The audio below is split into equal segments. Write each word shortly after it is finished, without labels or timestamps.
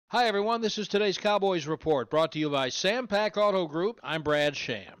Hi, everyone. This is today's Cowboys Report, brought to you by Sam Pack Auto Group. I'm Brad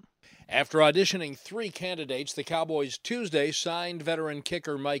Sham. After auditioning 3 candidates, the Cowboys Tuesday signed veteran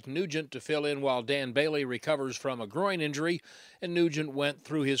kicker Mike Nugent to fill in while Dan Bailey recovers from a groin injury, and Nugent went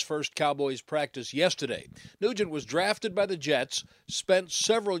through his first Cowboys practice yesterday. Nugent was drafted by the Jets, spent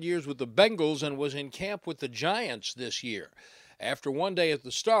several years with the Bengals, and was in camp with the Giants this year. After one day at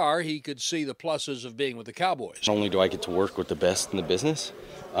the Star, he could see the pluses of being with the Cowboys. Not only do I get to work with the best in the business,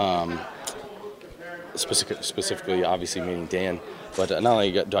 specifically, obviously, meaning Dan, but not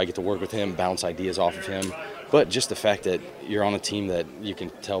only do I get to work with him, bounce ideas off of him, but just the fact that you're on a team that you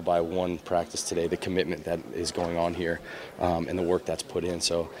can tell by one practice today the commitment that is going on here and the work that's put in.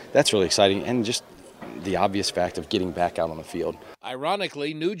 So that's really exciting, and just the obvious fact of getting back out on the field.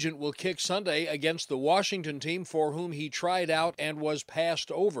 Ironically, Nugent will kick Sunday against the Washington team for whom he tried out and was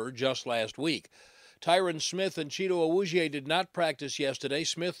passed over just last week. Tyron Smith and Cheeto Awuzie did not practice yesterday.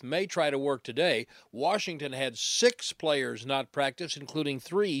 Smith may try to work today. Washington had 6 players not practice, including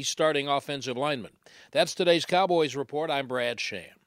 3 starting offensive linemen. That's today's Cowboys Report. I'm Brad Sham.